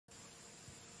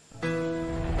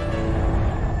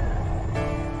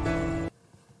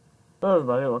Hello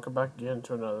everybody, welcome back again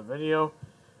to another video.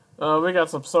 We got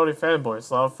some Sony Fanboys.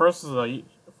 So first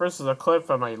is a clip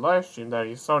from a live stream that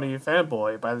a Sony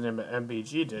fanboy by the name of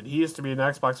MBG did. He used to be an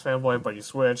Xbox fanboy, but he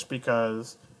switched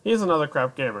because he's another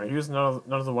crap gamer. He was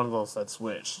another one of those that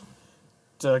switched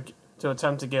to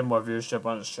attempt to get more viewership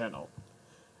on his channel.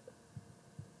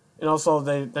 And also,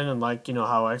 they didn't like,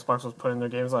 how Xbox was putting their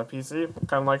games on PC.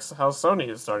 Kind of like how Sony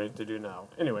is starting to do now.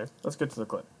 Anyway, let's get to the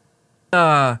clip.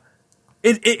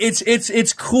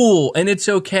 It's cool and it's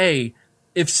okay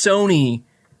if Sony,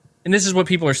 and this is what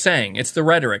people are saying, it's the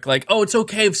rhetoric, like, oh, it's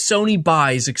okay if Sony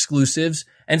buys exclusives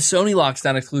and Sony locks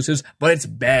down exclusives, but it's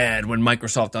bad when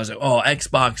Microsoft does it. Oh,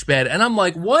 Xbox bad. And I'm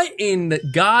like, what in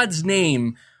God's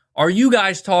name are you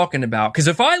guys talking about? Because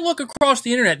if I look across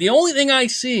the internet, the only thing I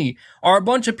see are a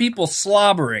bunch of people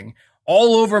slobbering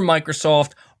all over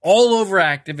Microsoft, all over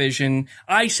Activision.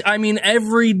 I mean,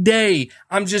 every day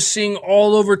I'm just seeing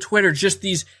all over Twitter just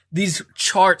these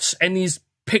charts and these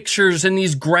pictures and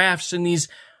these graphs and these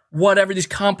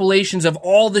compilations of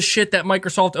all the shit that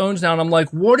Microsoft owns now. And I'm like,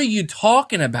 what are you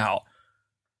talking about?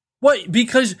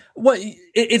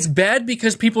 It's bad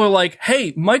because people are like,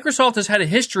 hey, Microsoft has had a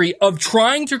history of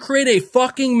trying to create a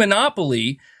fucking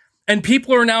monopoly, and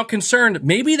people are now concerned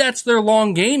maybe that's their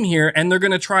long game here and they're going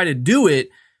to try to do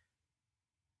it.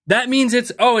 That means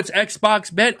it's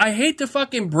Xbox bad. I hate to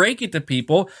fucking break it to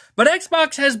people, but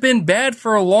Xbox has been bad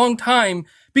for a long time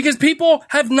because people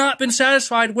have not been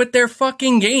satisfied with their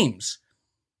fucking games.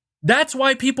 That's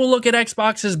why people look at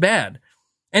Xbox as bad.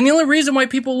 And the only reason why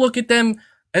people look at them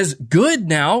as good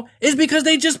now is because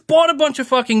they just bought a bunch of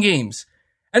fucking games.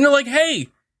 And they're like, hey,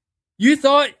 you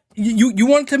thought you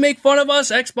wanted to make fun of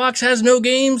us? Xbox has no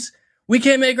games. We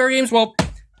can't make our games. Well,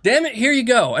 damn it, here you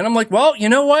go. And I'm like, well, you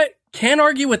know what? Can't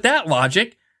argue with that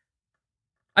logic.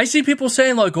 I see people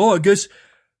saying like, oh, I guess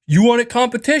you wanted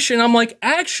competition. I'm like,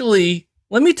 actually,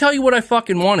 let me tell you what I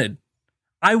fucking wanted.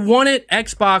 I wanted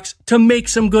Xbox to make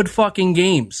some good fucking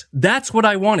games. That's what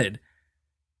I wanted.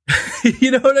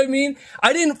 You know what I mean?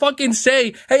 I didn't fucking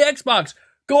say, hey, Xbox,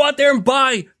 go out there and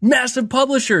buy massive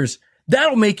publishers.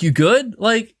 That'll make you good.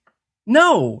 Like,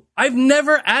 no, I've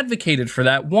never advocated for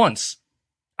that once.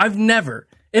 I've never.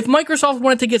 If Microsoft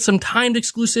wanted to get some timed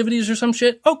exclusivities or some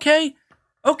shit, okay,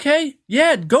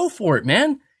 yeah, go for it,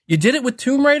 man. You did it with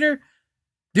Tomb Raider,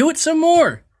 do it some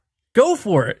more. Go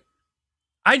for it.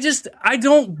 I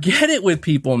don't get it with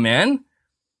people, man.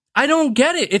 I don't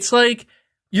get it. It's like,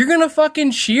 you're gonna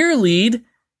fucking cheerlead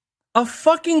a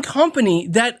fucking company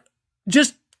that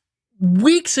just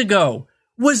weeks ago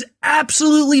was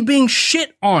absolutely being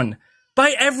shit on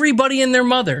by everybody and their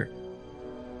mother.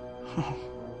 Oh.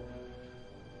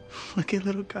 Look at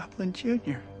little Goblin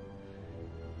Jr.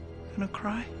 Gonna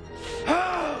cry?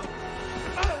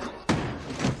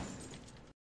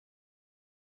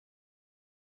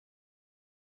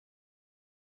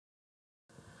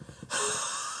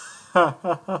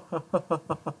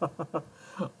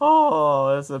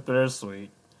 Oh, it's a bittersweet.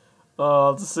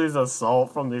 To see the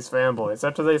assault from these fanboys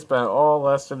after they spent all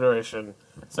last generation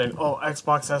saying, oh,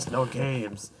 Xbox has no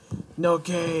games. No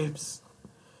games.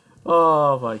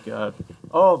 Oh my god.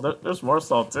 Oh, there's more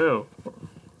salt too.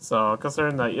 So,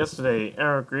 considering that yesterday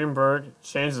Aaron Greenberg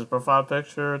changed his profile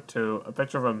picture to a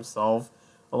picture of himself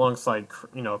alongside,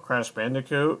 Crash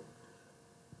Bandicoot,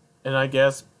 and I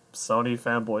guess Sony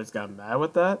fanboys got mad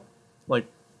with that? Like,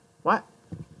 what?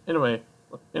 Anyway,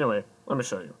 let me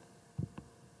show you.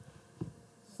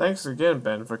 Thanks again,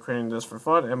 Ben, for creating this for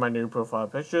fun and my new profile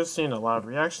picture. Seeing a lot of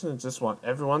reactions and just want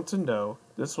everyone to know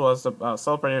this was about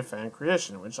celebrating fan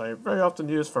creation, which I very often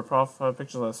use for profile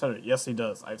pictures on the center. Yes, he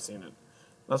does. I've seen it.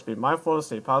 Let's be mindful to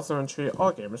stay positive and treat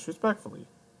all gamers respectfully.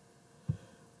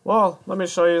 Well, let me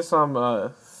show you some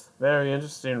very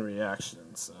interesting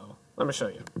reactions. So, let me show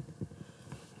you.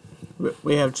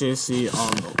 We have JC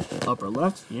on the upper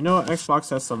left. You know, Xbox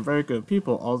has some very good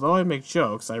people. Although I make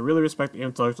jokes, I really respect the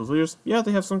intellectual leaders. Yeah,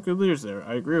 they have some good leaders there.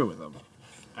 I agree with them,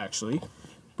 actually.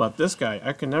 But this guy,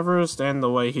 I can never understand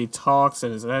the way he talks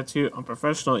and his attitude.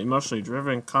 Unprofessional, emotionally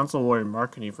driven, console warrior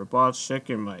marketing for bots,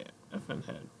 shaking my effing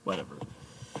head. Whatever.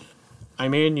 I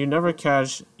mean, you never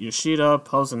catch Yoshida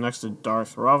posing next to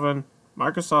Darth Revan.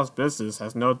 Microsoft's business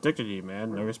has no dignity,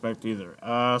 man. No respect either.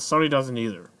 Sony doesn't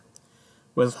either.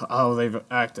 With how they've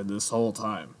acted this whole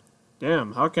time.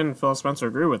 Damn, how can Phil Spencer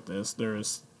agree with this?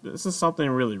 This is something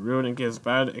really rude and gives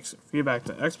bad feedback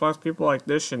to Xbox. People like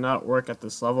this should not work at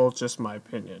this level, just my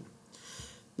opinion.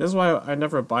 This is why I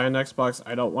never buy an Xbox.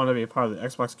 I don't want to be a part of the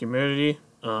Xbox community.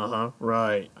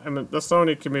 Right. I mean, the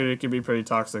Sony community can be pretty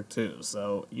toxic too,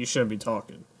 so you shouldn't be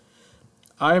talking.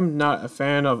 I'm not a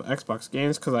fan of Xbox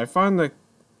games because I find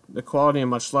the quality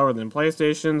much lower than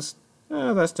PlayStation's.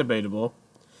 That's debatable.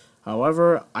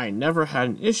 However, I never had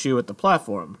an issue with the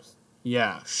platforms.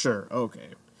 Yeah, sure, okay.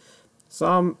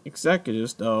 Some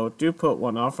executives, though, do put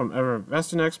one off from ever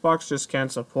investing in Xbox, just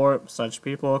can't support such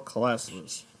people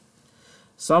classless.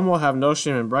 Some will have no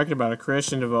shame in bragging about a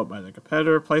creation developed by the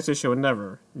competitor. PlayStation would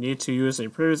never need to use a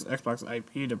previous Xbox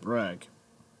IP to brag.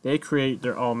 They create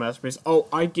their own masterpiece. Oh,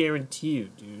 I guarantee you,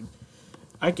 dude.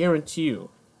 I guarantee you,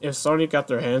 if Sony got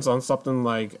their hands on something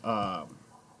like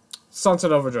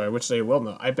Sunset Overdrive, which they will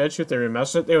not, I bet you if they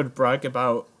remastered it, they would brag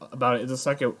about it in the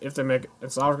second. If they make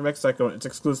it's not gonna make second one, it's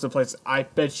exclusive to PlayStation. I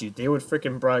bet you they would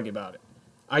freaking brag about it.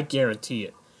 I guarantee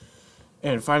it.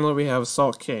 And finally, we have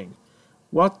Salt King.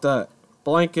 What the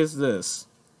blank is this?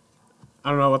 I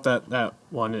don't know what that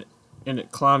one in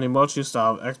it clown emoji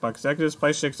style of Xbox executives,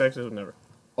 PlayStation executives would never.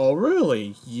 Oh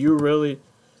really? You really?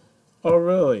 Oh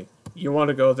really? You want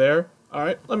to go there? All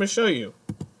right, let me show you.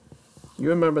 You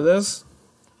remember this?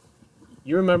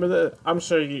 You remember that? I'm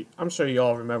sure you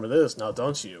all remember this now,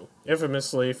 don't you?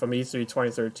 Infamously from E3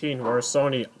 2013, where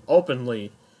Sony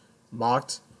openly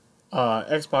mocked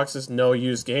Xbox's no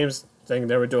use games thing.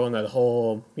 They were doing that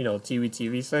whole,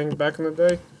 TV thing back in the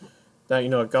day. That,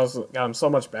 it got them so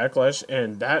much backlash,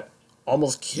 and that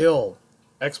almost killed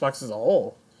Xbox as a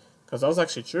whole. Because that was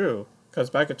actually true. Because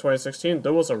back in 2016,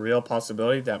 there was a real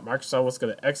possibility that Microsoft was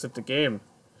going to exit the game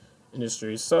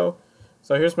industry. So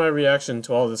here's my reaction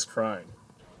to all this crying.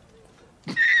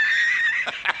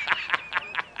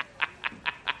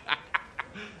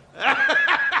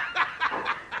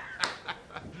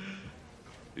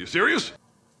 You serious?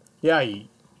 Yeah,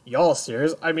 y'all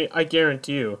serious? I mean, I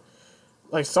guarantee you.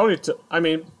 Like,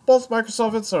 both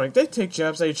Microsoft and Sony, they take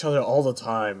jabs at each other all the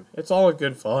time. It's all in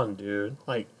good fun, dude.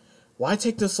 Like, why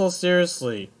take this so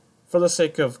seriously? For the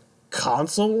sake of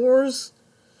console wars?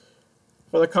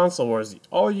 For the console wars,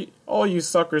 all you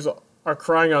suckers are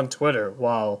crying on Twitter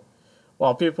while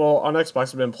people on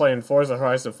Xbox have been playing Forza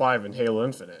Horizon 5 and Halo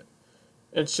Infinite.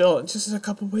 And chill, just in a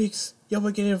couple weeks, you'll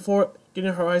be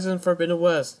getting Horizon Forbidden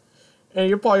West. And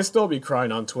you'll probably still be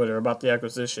crying on Twitter about the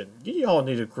acquisition. Y'all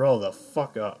need to grow the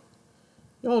fuck up.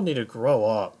 Y'all need to grow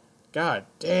up. God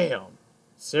damn.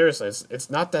 Seriously, it's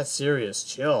not that serious.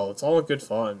 Chill. It's all in good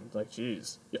fun. Like,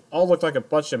 jeez. You all look like a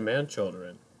bunch of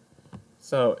man-children.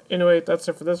 So, anyway, that's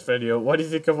it for this video. What do you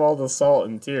think of all the salt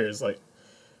and tears? Like,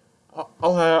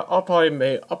 I'll probably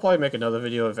make another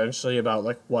video eventually about,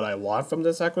 like, what I want from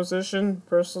this acquisition,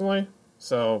 personally.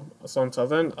 So until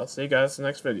then, I'll see you guys in the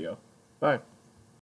next video. Bye.